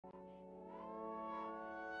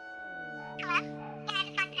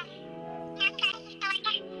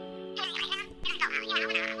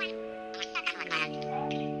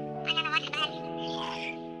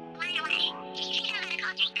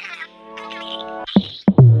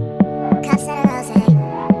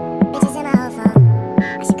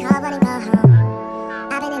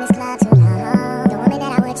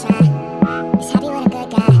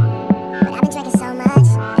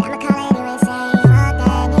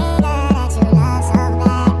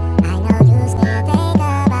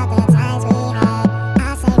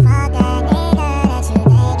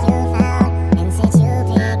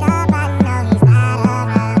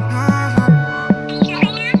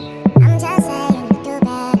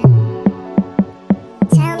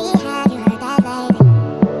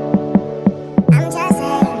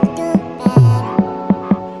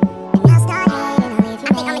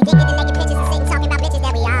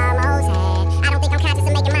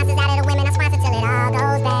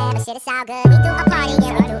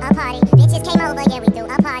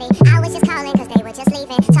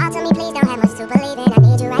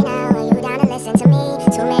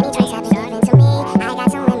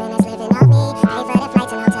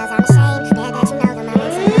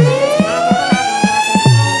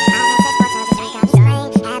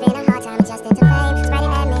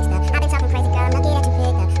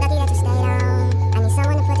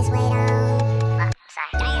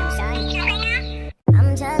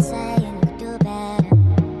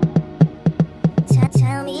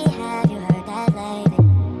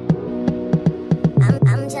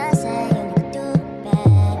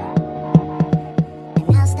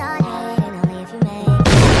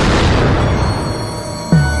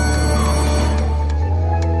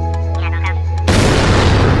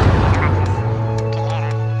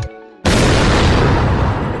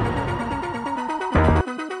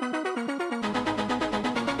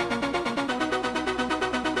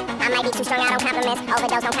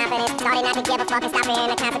Overdose on confidence. Started not to give a fuck and stop it in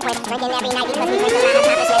the consequence. Drinking every night because we drink a lot of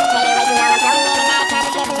accomplishments. Made it way too long. I'm floating in and out of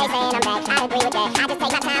consciousness and they saying I'm back. I agree with that. I just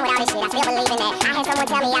take my time with all this shit. I still believe in that. I had someone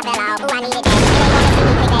tell me I fell off. Ooh, I needed that. They wanna see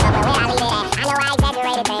me quick, but where I leave it at? I know I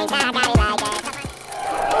exaggerated things. Now I got it like that.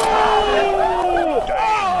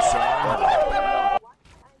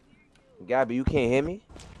 Gabby, you can't hear me?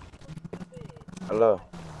 Hello.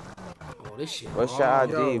 Oh, this shit. What's your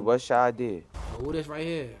ID? What's your ID? Who this right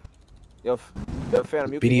here? Yo,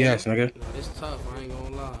 Fanum, you BDS, nigga. No, this tough. I ain't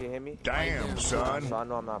gonna lie. can hear me? Damn, son. So I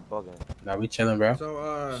know I'm not bugging. Nah, we chilling, bro.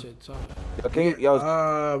 So, Shit tough. Yo, can you,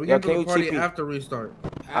 we can do the party TP? after restart.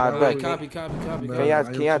 Copy. Can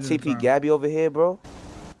y'all TP Gabby over here, bro?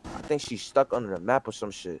 I think she's stuck under the map or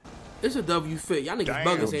some shit. It's a W fit. Y'all niggas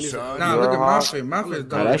bugging saying this. Nah, look at my fit. My fit's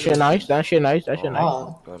done. That shit nice. That shit nice. That shit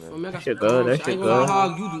nice. That shit good. That shit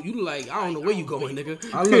good. You like, I don't know where you going,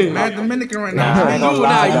 nigga. I look mad Dominican right now. Nah, I ain't gonna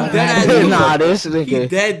lie. Nah, this nigga. He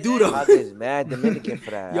dead dude. I is mad Dominican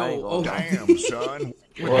for that. Yo, Damn, son.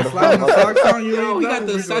 With the socks on, you yo, ain't he got done,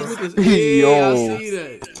 the Rico. socks with his. Yeah, I see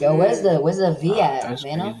that. Yo, where's the V at,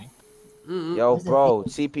 man? Yo, bro,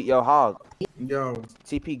 TP, yo, Hog. Yo,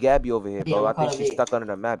 TP Gabby over here, bro. Yeah, I think she's probably. stuck under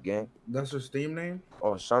the map, gang. that's your Steam name?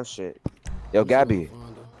 Or some shit. Yo, Gabby,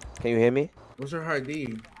 can you hear me? What's your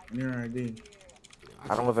ID? Your ID.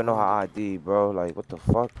 I don't even know her ID, bro. Like, what the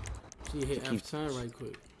fuck? She hit F10 right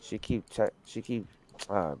quick. She keep,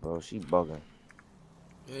 bro, she bugging.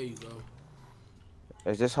 There you go.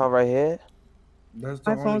 Is this her right here? That's the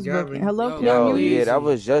My only phone's Gabby. broken. Hello, can Yo, you hear me? yeah, that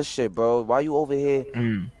was just shit, bro. Why you over here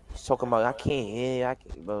talking about, I can't hear, I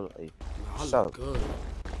can't, bro. Like, what's up? Good.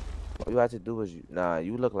 All you had to do was,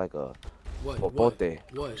 you look like a popote.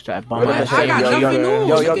 What? Strap Yo, on. I got nothing new.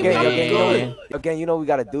 Yo, gang, you know what we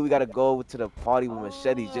gotta do? We gotta go to the party with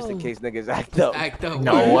machetes just in case niggas act up. Act up.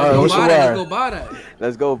 No, Let's word. go buy that.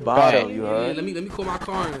 Let's go buy them, you Yeah, heard? let me call my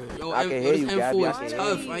car in. Yo, I can hear you, this Gabby, I M4 can is hear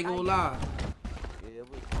tough. you. I ain't gonna lie.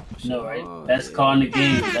 No, right? That's calling the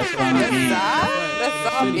game. That's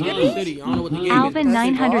calling the game. City. I don't know what the game is. Alvin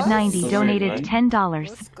 990 donated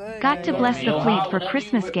 $10. Got to bless the fleet for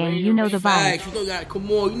Christmas game. You know the vibe. Facts. You know that.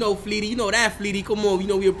 Come on. You know Fleety. You know that Fleety. Come on. You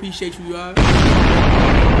know we appreciate you, y'all. Thank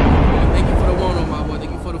you for the one, my boy.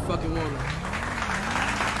 Thank you for the fucking one.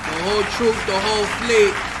 The whole troop, the whole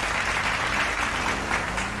fleet.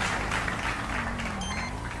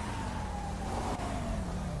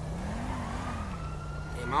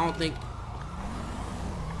 Damn, I don't think.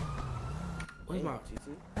 Where's my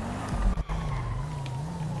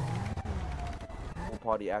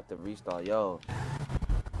Party after restart, yo,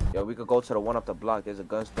 we could go to the one up the block. There's a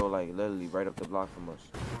gun store like literally right up the block from us.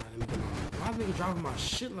 Why niggas driving my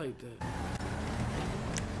shit like that?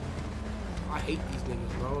 I hate these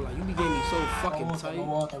niggas, bro. Like, you be getting me so fucking tight.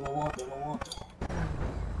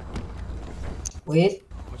 Weed?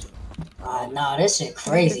 Nah, this shit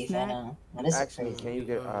crazy, Fanum. Nah, this is Actually, crazy. can you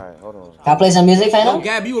get? All right, hold on. Can I play some music, Yo, Fanum?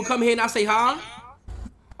 Gab, you will come here and I say hi?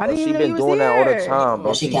 Bro, she been doing that all the time,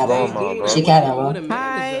 bro. She She's capping. grandma, bro. She capping, bro.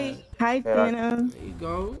 Hi. Hi, Yeah, Fanum. There you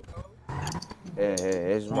go. Yeah,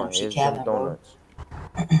 here's She some capping, bro. donuts.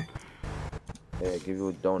 Yeah, give you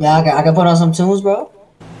a donut. Yeah, I can put on some tunes, bro.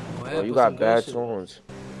 Bro, you got bad tunes.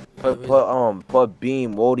 Put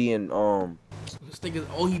Beam, Wody, and This nigga,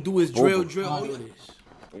 all he do is drill. All he do is.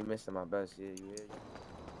 You missing my best, yeah, you hear?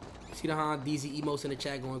 See the DZ emotes in the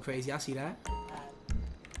chat going crazy. I see that.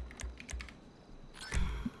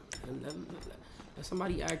 Let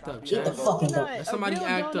somebody act up, Get chat. the fucking dope. Let somebody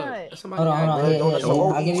act up. Let somebody Hold on, act up. here.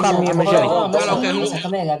 I'll give you some. Hold on, listen.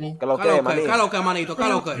 Come here, Gabby. Caloca, manito,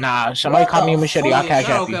 caloca. Nah, somebody call me a machete. I'll cash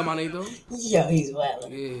out you. Caloca, manito. Yo, he's wild.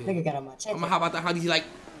 Yeah. Nigga got on my check. I'm gonna hop out that how he's like,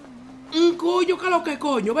 coño, caloca,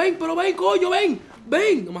 coño, ven, pero ven, coño,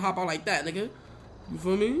 ven. I'm gonna hop out like that, nigga. You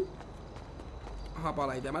feel me? I'll hop out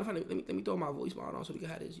like that. Matter of fact, let me throw my voice bar on so we can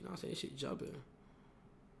have this, you know what I'm saying? Shit jumping.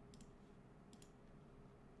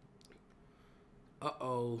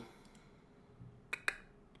 Uh-oh.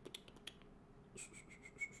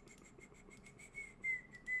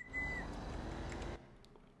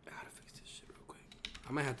 I gotta fix this shit real quick.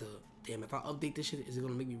 I might have to, damn, if I update this shit, is it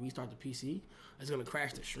gonna make me restart the PC? It's gonna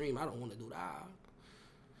crash the stream. I don't wanna do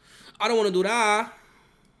that.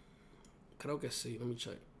 Karaoke see, let me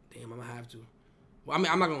check. Damn, I'm gonna have to. Well, I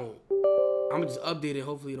mean, I'm gonna just update it.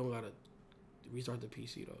 Hopefully you don't gotta restart the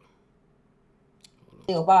PC though.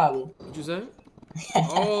 Yo, Bobby. What you say?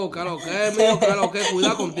 Oh, karaoke, mío, karaoke.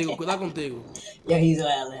 Cuidado contigo. Yo, he's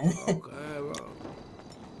wild, man. Okay, bro.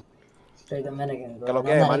 Straight Dominican, bro. ¿Qué lo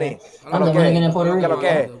que, maní? I'm Dominican in Puerto ¿Qué lo Rico.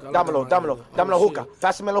 que? Dámelo, juca.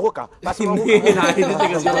 Pásamelo, juca. Nah, this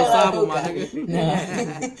nigga's gonna stop, my nigga.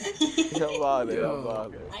 Vale.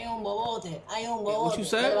 What you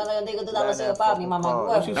say?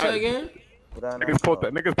 What you say again? Niggas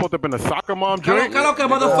pulled up in a soccer mom joint. Caloque,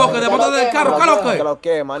 motherfucker. De moto del carro, caloque.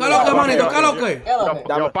 Caloque, manito, caloque.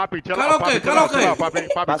 Yo, papi, chill out.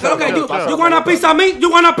 Caloque, you want a piece of me? You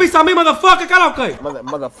want a piece of me, motherfucker? Caloque.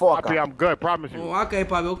 Motherfucker. Papi, I'm good, promise you. Oh, okay,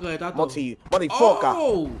 papi, okay. Motherfucker.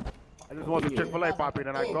 Oh. I just want some Chick-Fil-A, papi,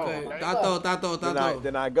 then I go. Okay, tato.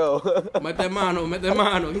 Then I go. Mete mano.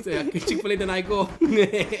 He said, Chick-Fil-A, then I go.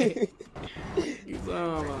 Look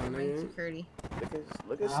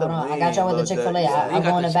at Hold on, I got y'all with the Chick-Fil-A. I'll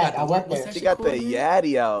go in the back. I work there. She got the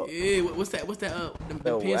yaddy out. Yeah, what's that? The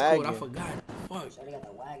pants code? I forgot. Fuck.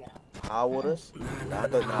 How with us?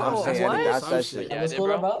 I'm saying What? that's that shit. Yeah, what's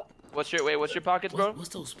cooler, bro? What's your pockets, bro? What's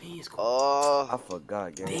those pants called? I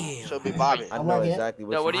forgot, gang. Damn. Should be Bobby. I know exactly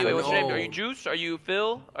what. No, what are you? What's your name? know. Are you Juice? Are you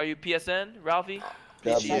Phil? Are you PSN? Ralphie?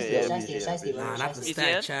 Nah, not the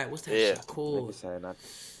stack chat. What's that shit called?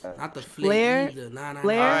 Not the flare either. Nah. All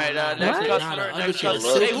right, next customer. Next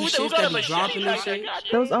customer. Hey, who got a machete?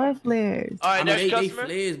 Those are flares. All right, next they customer.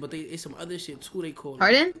 flares, but it's some other shit too. They call.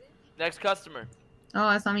 Pardon? Next customer. Oh,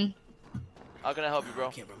 that's not me. How can I help you, bro?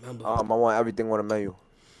 I can't remember. I want everything on the menu.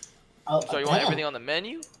 So you want everything on the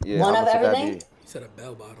menu? Yeah. One how of much would that everything? be? He said a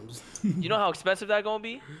bell bottoms. You know how expensive that gonna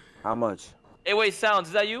be? How much? Hey, wait, Sounds,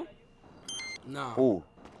 is that you? Nah. Ooh.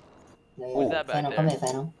 Who's that back there? Come here,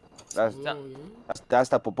 Fanum. That's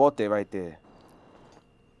the popote right there.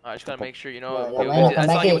 I just gotta make sure, you know. Come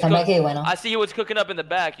back here, Bueno. I see you was cooking up in the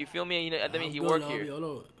back. You feel me? You know, I mean, he worked here.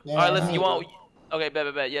 All right, listen. You want? Okay,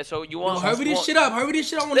 bet. Yeah, so you want? Hurry this shit up. On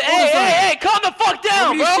the Hey, calm the fuck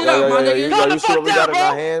down, bro. Shit up, my nigga. Calm the fuck down,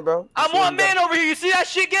 bro. Bro. I'm one man over here. You see that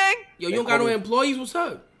shit, gang? Yo, you don't got no employees? What's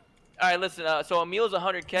up? All right, listen. So a meal's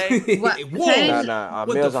 100K. What? Whoa. Nah.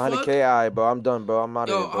 Meal's 100K. All right, bro. I'm done, bro. I'm out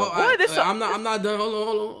of here, bro. What? I'm not done. Hold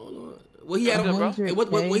on. What he had?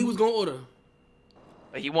 What he was gonna order?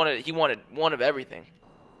 He wanted one of everything.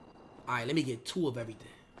 All right, let me get 2 of everything.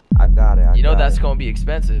 I got it. You know that's gonna be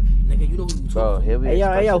expensive. Nigga, you know who you Bro, here we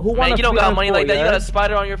Hey, yo, who Man, want you don't got money like that. You got a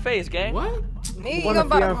spider on your face, gang. What? Me, you gonna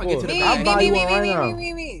buy I'll get to the back.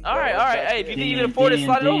 me. All right. Hey, if you think you can afford it,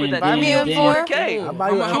 slide it over then. Buy me one for 200K. I'll buy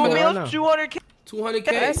you How one much? right now. 200K. 200K.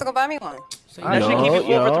 Okay, so go buy me one. That should keep you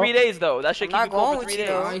full for 3 days, though. That should keep I'm you not full going for 3 with days.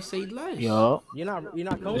 you, I say less. Yo. You're not going.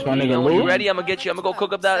 This my nigga When you Lou. ready, I'm gonna get you. I'm gonna go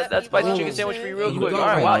cook up that spicy chicken sandwich for you real You quick. go All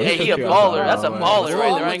right, right wow. now. Hey, he a Get baller. That's a your- baller right there.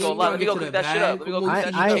 I Bro, ain't gonna lie. Let me go cook that shit up. Let me go cook that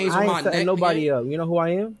shit up. I ain't setting nobody up. You know who I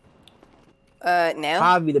am? Now?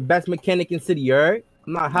 Javi, the best mechanic in city, you heard?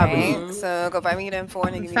 I'm not having Thanks. So go buy me them 4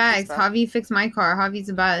 and give me Facts. some stuff. Javi fixed my car. Javi's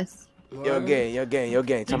the best. Your gang.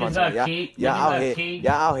 Tell me, y'all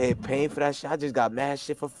out here paying for that shit. I just got mad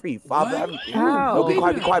shit for free. $5 everything. No, be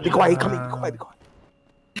quiet. Be quiet. He coming. Be quiet.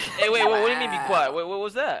 Hey, wait. What do you mean be quiet? What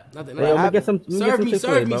was that? Nothing. Hey, I'm gonna get some. Serve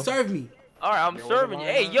me. All right, I'm serving you.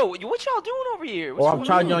 Hey, yo, what y'all doing over here? Or I'm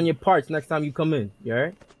charging on your parts next time you come in. You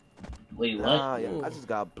alright? Wait, what? Nah, yeah, I just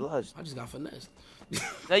got blushed. I just got finessed.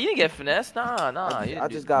 No, you didn't get finessed. Nah. I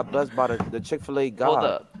just got blessed by the Chick-fil-A god. Hold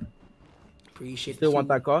up. Appreciate. Still want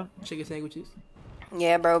that car? Chicken sandwiches.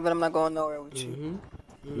 Yeah, bro, but I'm not going nowhere with you.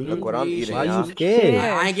 Look what I'm eating. Why you scared?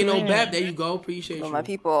 I ain't get no BAP. There you go. Appreciate you. My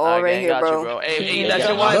people all right here, bro. You, bro. Hey, that's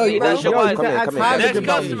your wife. That's your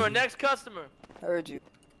wife. Next customer. Heard you.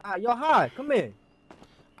 Yo, hi. Come in.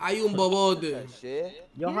 Hay un bobote.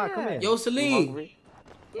 Yo, hi. Come in. Yo, Celine.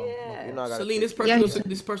 Yeah. Celine, this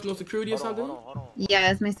personal security or something?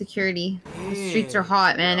 Yeah, it's my security. The streets are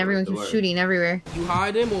hot, man. Everyone's shooting everywhere. You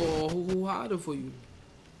hired him or who hired him for you?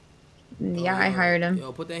 Yeah, I hired him.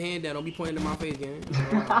 Yo, put that hand down. Don't be pointing in my face, gang.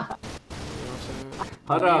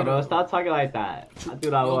 Hold on, bro. Stop talking like that. I do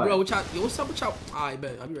that bro, what's up with y'all? Alright,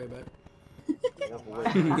 bet. I'll be right back.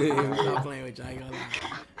 Stop playing with y'all. I ain't gonna lie.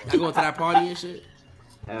 Y'all going to that party and shit?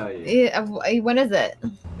 Hell yeah. When is it?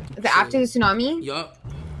 Is it after the tsunami? Yup.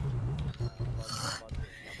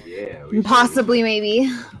 Yeah. Possibly,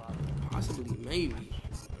 maybe. Possibly, maybe.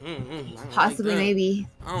 Possibly, maybe.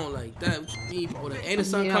 I don't like that. What you mean? Oh, ain't the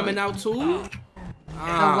sun coming out too?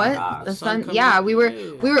 What? The sun? Yeah, we were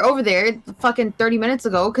over there fucking 30 minutes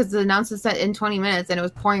ago because the announcement said in 20 minutes and it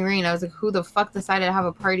was pouring rain. I was like, who the fuck decided to have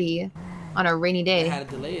a party on a rainy day? They had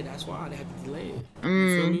to delay it. That's why they had to delay it.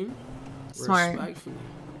 You feel me? Smart. Respectfully.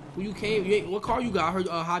 Who you came? What car you got? I heard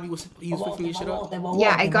Hobby was fixing your shit up.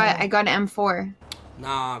 Yeah, I got an M4.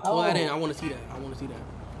 Nah, call that in. I want to see that.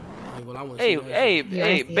 Hey,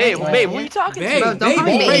 babe, who you talking to? Bro, don't call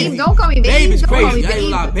me babe. Don't call me babe. Babe is crazy.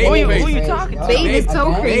 Who you talking to? Babe is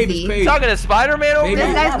so crazy. Talking to Spider-Man over This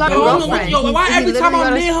there? guy's got a girlfriend. Yo, why every time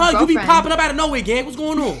I'm near her, you be popping up out of nowhere, gang? What's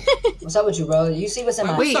going on? What's up with you, bro? You see what's in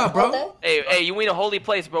my What's up, bro? Hey, you ain't a holy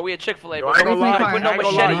place, bro. We at Chick-Fil-A, bro. I ain't gonna lie. Put no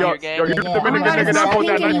machete here, gang. Yo, you the Dominican nigga that pulled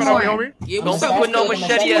that knife on me, homie? Yeah, Don't put no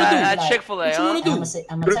machete at Chick-Fil-A, huh? What you wanna do? You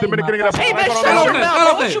the Dominican nigga that Hey, pulled man, that knife shut on your me? mouth,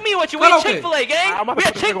 bro. What you mean? What you? We at Chick-Fil-A, gang. I'm We about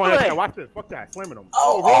at to put nigga on that Chick-Fil-A. shit. Watch this. Fuck that. Slamming him.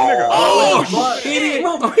 Wrong nigga.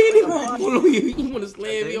 You wanna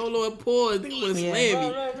slam me? Hold on, pause. Nigga wanna slam me.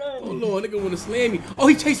 Hold on, nigga wanna slam me. Oh,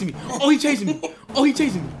 he chasing me.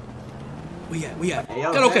 We at?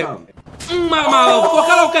 Get okay. My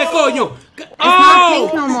okay, coño.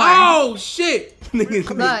 Oh, shit. Nigga,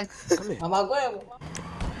 come here.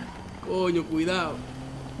 Coño, cuidado.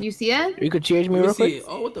 You see it? You could change me real quick.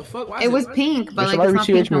 Oh, what the fuck? Why It was pink, but like it's not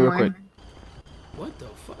pink no more. What the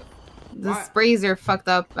fuck? The sprays are fucked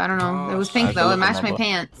up. I don't know. It was pink though. It matched my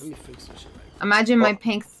pants. Let me fix this shit. Imagine my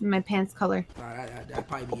pants color.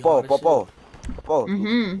 Popo.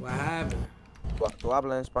 What happened? ¿Tú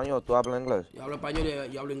hablas español? ¿Tú hablas inglés? Yo hablo español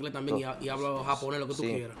y hablo inglés también y hablo japonés, lo que tú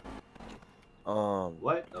quieras.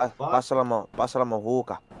 What the fuck? Pasa la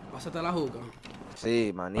mojuca. Pásate la juca.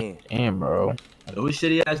 Sí, maní. Damn, bro. What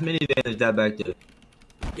shitty ass minivan is that back there?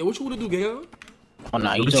 Yeah, what you wanna do, gang? Oh,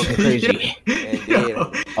 nah, you talking crazy.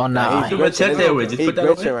 Oh, nah. You machete, güey. Just put that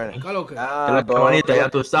away. Claro Que la bonita, ya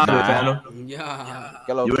tú sabes, Fanum. Yeah.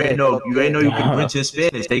 You ain't know you can French and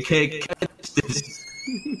Spanish. They can't catch this.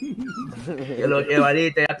 Que lo que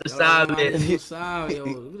bonita, ya tú sabes. You sabes, yo.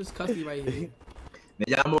 Look at this cussy right here. Me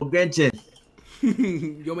llamo Gretchen.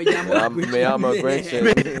 Yo me llamo Gretchen.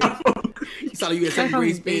 You saw you in second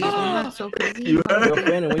grade Spanish, man. So crazy. Yo,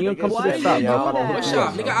 Fanum, when you come to the shop, What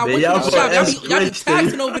shop? Nigga, I went to the shop. Y'all be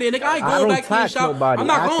taxing over there, nigga. I ain't going back to the shop. I'm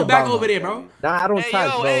not going back over there, bro. Nah, I don't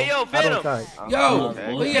tax, bro. Hey, yo, Fanum. Yo,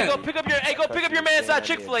 Hey, go pick up your man inside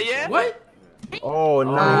Chick-Fil-A, yeah? What? Oh,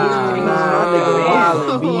 nah. That nigga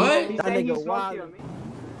wild. What? That nigga wild.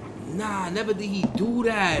 Nah, never did he do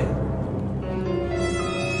that.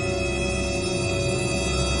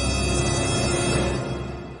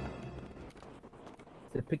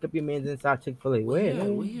 To pick up your man's inside Chick-fil-A. Where? Yeah,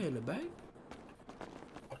 in the back.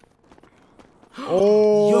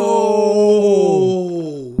 Oh.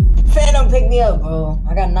 Yo. Fanum, pick me up, bro.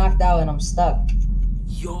 I got knocked out and I'm stuck.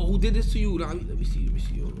 Yo, who did this to you? Let me see.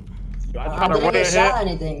 I didn't get shot or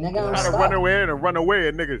anything, nigga. I'm trying to stuck. run away,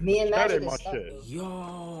 and niggas. Me and That Magic ain't my is stuck. shit.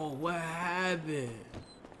 Yo, what happened?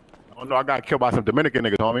 Oh no, I got killed by some Dominican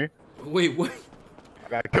niggas, homie. Wait, what? I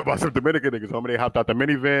got killed by some Dominican niggas, homie. They hopped out the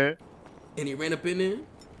minivan. And he ran up in there?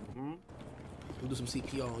 We'll do some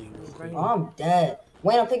CPR on you real quick. Oh, I'm dead.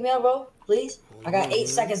 Wayne, pick me up, bro. Please. I got 8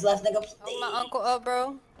 seconds left, nigga. Oh, my uncle up,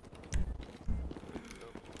 bro.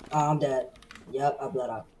 Oh, I'm dead. Yep, I bled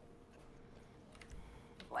out.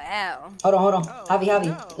 Wow. Hold on.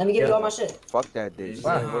 Javi. Let me give you all my shit. Fuck that bitch.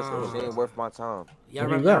 She ain't worth my time. Y'all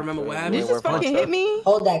remember what happened? You just fucking hit me?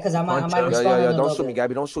 Hold that, cause I might respond. Yo, don't shoot me,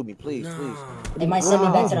 Gabby. Don't shoot me, please. They might send me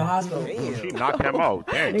back to the hospital. She knocked him out.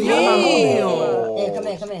 Damn. Yeah, come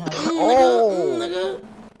here. Oh, nigga.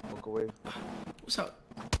 Walk away. What's up?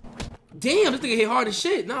 Damn, this nigga hit hard as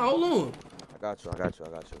shit. Nah, hold on. I got you.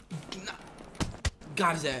 Nah.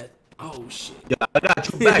 Got his ass. Oh shit. Yeah, I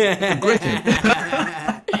got you back. Wait,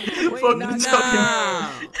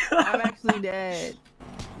 nah. I'm actually dead.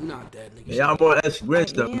 You're not dead, nigga. Yeah, I'm on that Grinch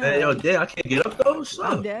stuff, man. Yo, damn, I can't get up though.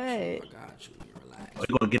 I'm dead. I got you. Relax. Oh,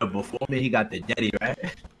 you gonna get up before me? He got the daddy,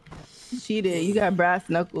 right? She did. You got brass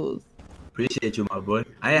knuckles. Appreciate you, my boy.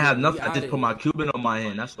 I ain't have nothing. I just put my Cuban on my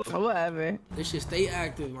hand. That's all. Oh, whatever. This shit stay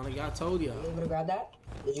active, man. Like I told y'all. You able to grab that?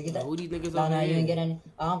 Did you get that? Who these niggas No, over you here? didn't get any.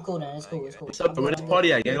 Oh, I'm cool then. It's cool. What's up, bro? Where this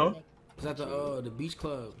party at, gang? It's at the beach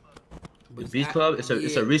club. The beach club? It's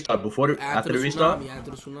a restart before after the restart?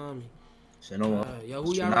 After the tsunami. Say no more. Yo,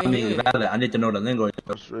 who y'all right Tsunami here? is valid. I need to know the lingo.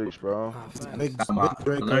 That's rich, bro. I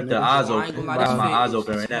learned the eyes open. I got my eyes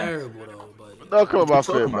open right now. Don't come about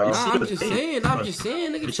fit, bro. Nah, I'm just saying,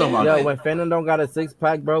 nigga. Yo, when Fanum don't got a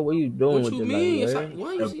 6-pack, bro, what you doing with you your mean? life, man?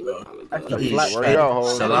 What you see me? That's the flat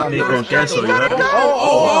Salami con queso, you heard?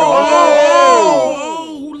 Oh,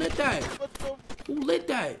 who lit that? Who lit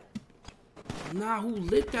that? Nah, who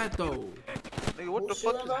lit that though? Nigga, what the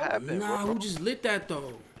fuck just happened? Nah, who just lit that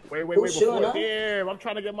though? Wait, Who's shooting up? Yeah, I'm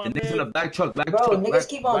trying to get my The niggas in the black truck, Bro, niggas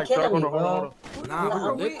keep on killing me, bro. Nah,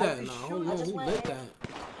 who lit that? Nah, hold on, who lit that?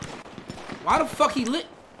 Why the fuck he lit?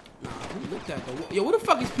 Nah, who lit that though? Yo, where the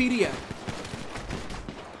fuck is PD at?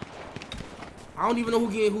 I don't even know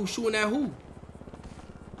who's shooting at who.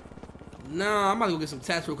 Nah, I'm about to go get some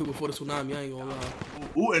tats real quick before the tsunami. I ain't gonna lie.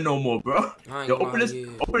 Ooh, and no more, bro. Yo, open this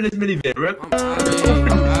minivan, bro. I'm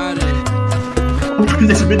out of here. Open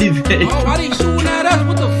this minivan. Oh, why they shooting at us?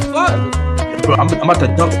 What the fuck? Bro, I'm about to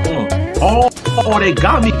dump on. Oh, they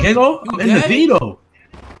got me, Kango. I'm in the V though.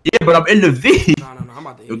 Yeah, but I'm in the V. Nah, I'm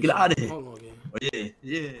about to. Yo, get out of here. Hold on, again. Oh,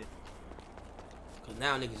 yeah. Cause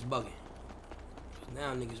now niggas bugging.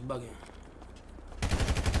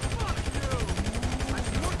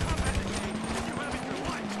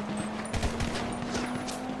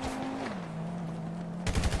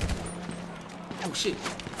 Oh shit.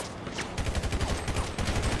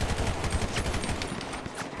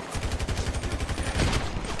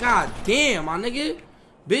 God damn, my nigga.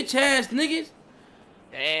 Bitch ass niggas.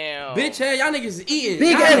 Damn. Bitch ass, y'all niggas is eating.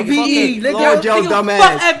 Big FBE, nigga. Dumbass.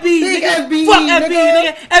 Fuck FBE, nigga. Fuck FBE,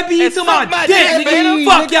 nigga. FBE to my dick, nigga.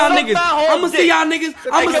 Fuck y'all niggas. I'ma see y'all niggas.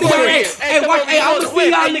 I'ma see y'all. Hey, watch. Hey, I'ma see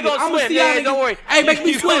y'all niggas. I'ma see y'all niggas. Don't worry. Hey, make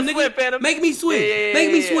me swim, nigga. Fanum. Make me swim.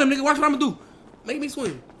 Make me swim, nigga. Watch what I'ma do. Make me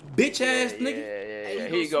swim. Bitch ass nigga. Yeah.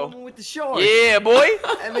 Here you go. With the shorts. Yeah, boy.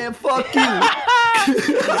 Hey, man, fuck you.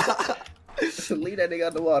 Leave that nigga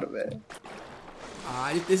out the water, man.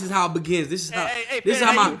 This is how it begins. This is how. Hey, this is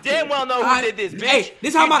how my. you damn well know who did this, bitch. Hey,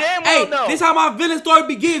 this how my. Hey, this how my villain story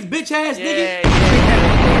begins, bitch ass nigga.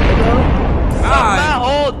 My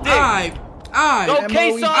whole dick. Alright. Go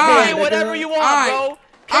K-Son K whatever you want, bro.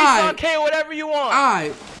 K-Son K whatever you want.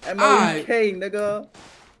 Alright. M-O-E-K, nigga.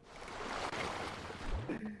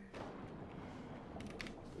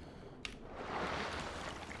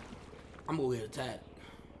 I'm gonna get attacked.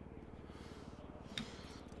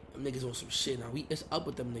 Them niggas on some shit now. It's up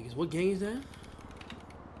with them niggas. What gang is that?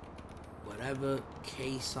 Whatever.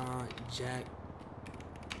 K-Son, Jack,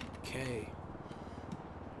 K.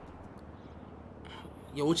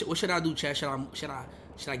 Yo, what should I do, Chad? Should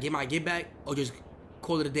I get my get back or just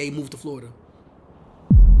call it a day, move to Florida?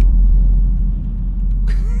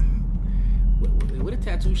 Where the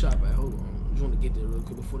tattoo shop at? Hold on. I just want to get there real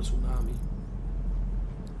quick before the tsunami.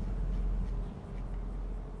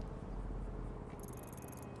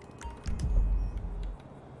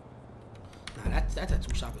 Nah, that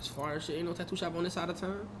tattoo shop is far as shit. Ain't no tattoo shop on this side of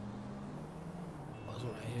town. Oh, it's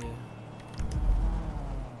one right here.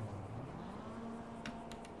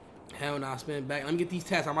 Hell nah, spin back. Let me get these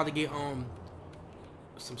tats. I'm about to get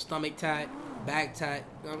some stomach tat, back tat.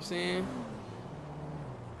 You know what I'm saying?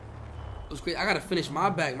 It was crazy. I gotta finish my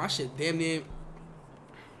back. My shit damn near.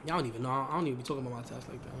 Y'all don't even know. I don't even be talking about my tats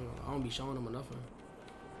like that. I don't be showing them or nothing.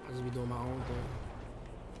 I just be doing my own thing.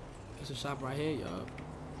 It's a shop right here, y'all.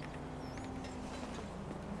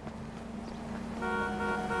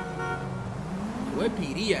 Where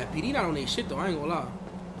PD at? PD not on that shit though. I ain't gonna lie.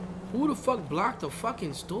 Who the fuck blocked a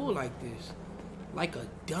fucking store like this? Like a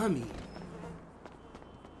dummy.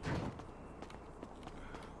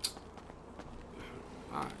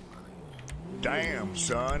 Alright. Damn,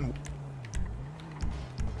 son.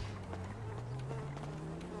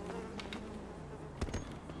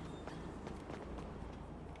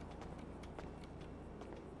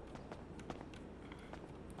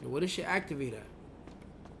 What this shit activate at?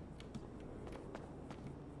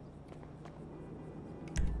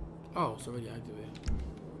 Oh, it's already activated.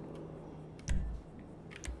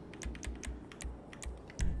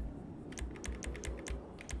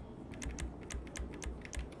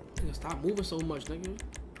 Nigga, stop moving so much, nigga.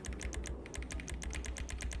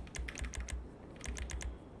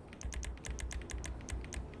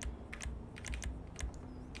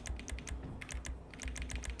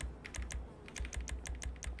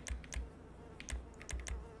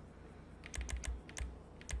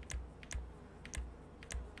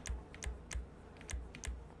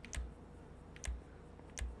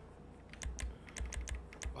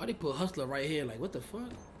 Why they put Hustler right here? Like, what the fuck?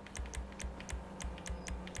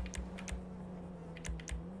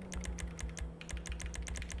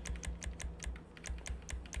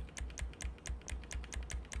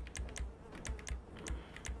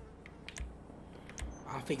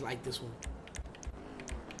 I fake like this one.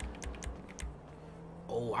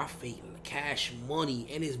 Oh, I fake Cash Money,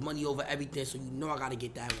 and it's money over everything, so you know I gotta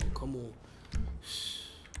get that one. Come on.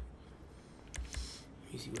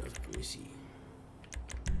 Let me see what else. Let me see.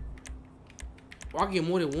 Oh, I can get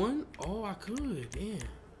more than one? Oh, I could. Damn.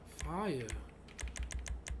 Fire.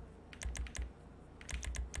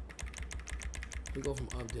 We go from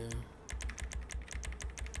up down.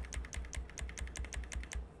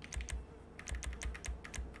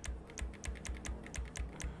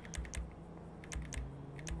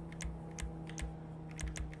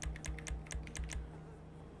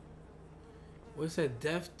 What it said?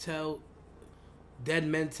 Dead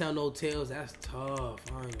men tell no tales. That's tough.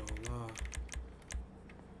 I ain't gonna lie.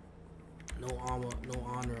 No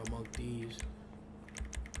honor among thieves.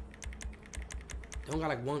 They don't got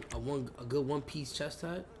like a good one-piece chest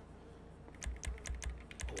tag.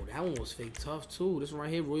 Oh, that one was fake tough too. This one right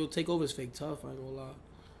here, Royal Takeover, is fake tough. I ain't gonna lie.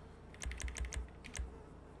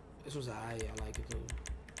 This one's alright. I like it too.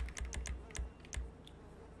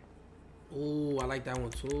 Oh, I like that one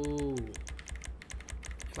too.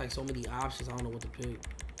 It's like so many options. I don't know what to pick.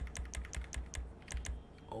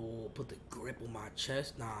 Oh, put the grip on my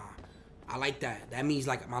chest. Nah. I like that. That means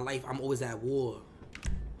like my life, I'm always at war.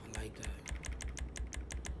 I like that.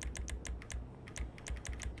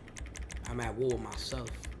 I'm at war with myself.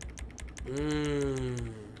 Alright,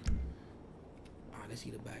 let's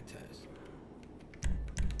see the back test.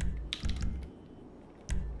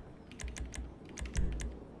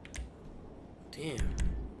 Damn.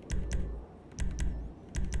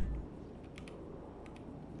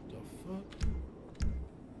 The fuck?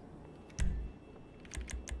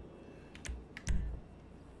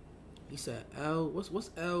 He said L.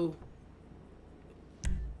 What's L?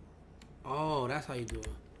 Oh, that's how you do it.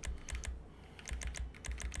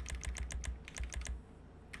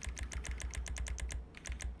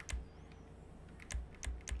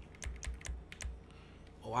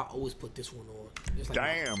 Oh, I always put this one on. It's like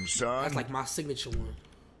damn, son. That's like my signature one.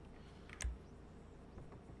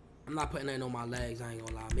 I'm not putting that on my legs. I ain't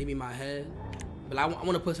gonna lie. Maybe my head, but I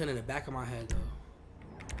want to put something in the back of my head though.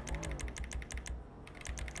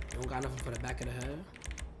 Don't got nothing for the back of the head.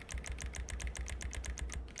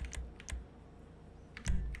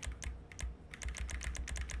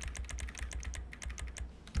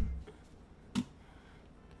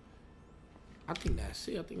 I think that's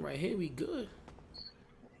it. I think right here we good.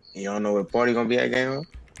 You don't know where party gonna be at, game?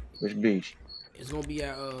 Which beach? It's gonna be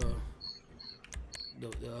at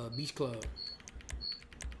the beach club.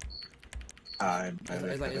 Alright,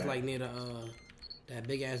 it's like near the that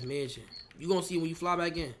big ass mansion. You gonna see when you fly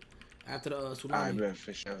back in after the tsunami. I bet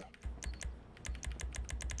for sure.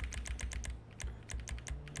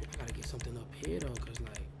 I gotta get something up here though, cause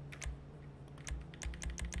like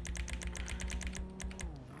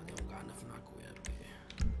they don't got nothing I go up there.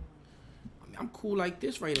 I mean, I'm cool like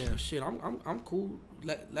this right now. Shit, I'm cool.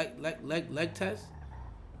 Leg test.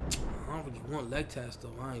 I don't really want leg test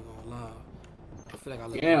though. I ain't gonna lie. I feel like I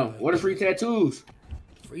look. Damn, what are free tattoos?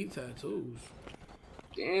 Free tattoos.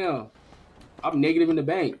 Damn. I'm negative in the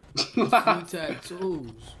bank. Free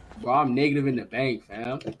tattoos. Bro, I'm negative in the bank,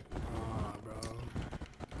 fam. Bro.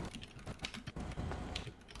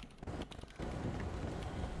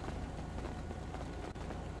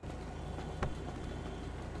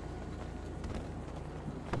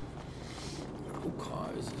 Who car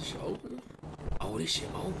is this shit open? Oh, this shit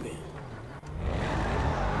open.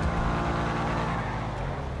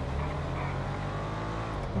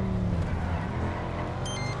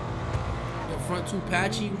 Front too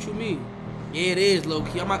patchy? What you mean? Yeah, it is low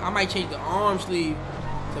key. I might change the arm sleeve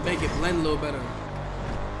to make it blend a little better.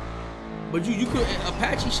 But you could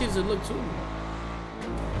Apache shit does look too.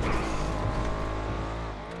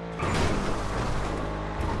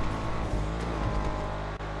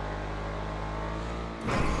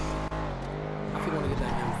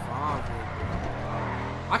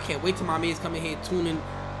 I can't wait till my mates come in here tune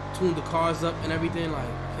the cars up and everything. Like,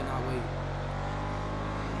 I cannot wait.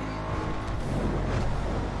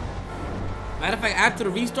 Matter of fact, after the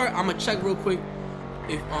restart, I'ma check real quick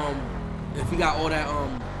if we got all that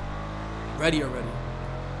ready already.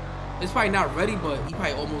 It's probably not ready, but he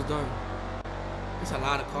probably almost done. It's a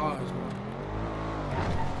lot of cars, bro.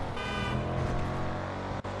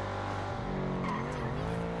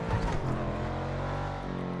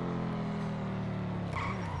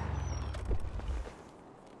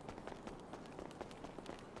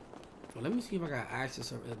 Well, let me see if I got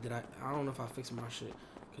access or did I don't know if I fixed my shit.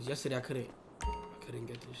 Cause yesterday I couldn't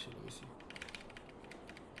get this shit. Let me see.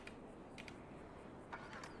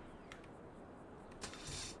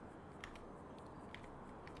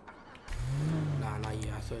 Nah,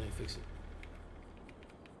 yeah, I still didn't fix it.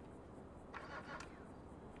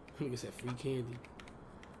 Nigga said free candy.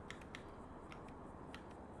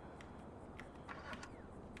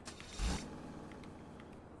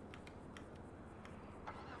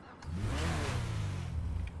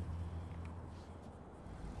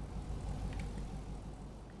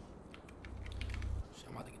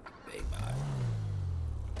 I'm about to get the big bag.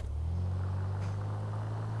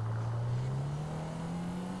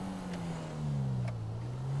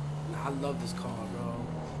 I love this car, bro.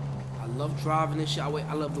 I love driving this shit.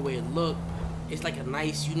 I love the way it look. It's like a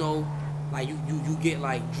nice, you know, like you get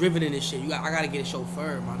like driven in this shit. I gotta get a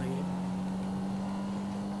chauffeur, my nigga.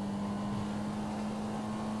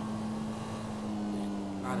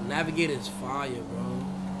 Nah, the Navigator is fire, bro.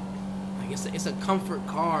 Like it's a comfort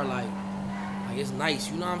car, like it's nice.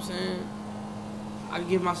 You know what I'm saying? I can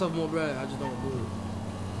give myself more bread. I just don't do it.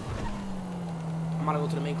 I'm about to go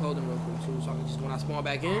to the main clothing real quick too, so I can just, when I spawn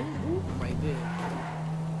back in, I'm right there.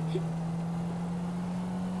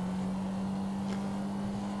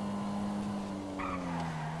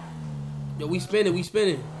 Yo, we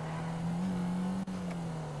spinning.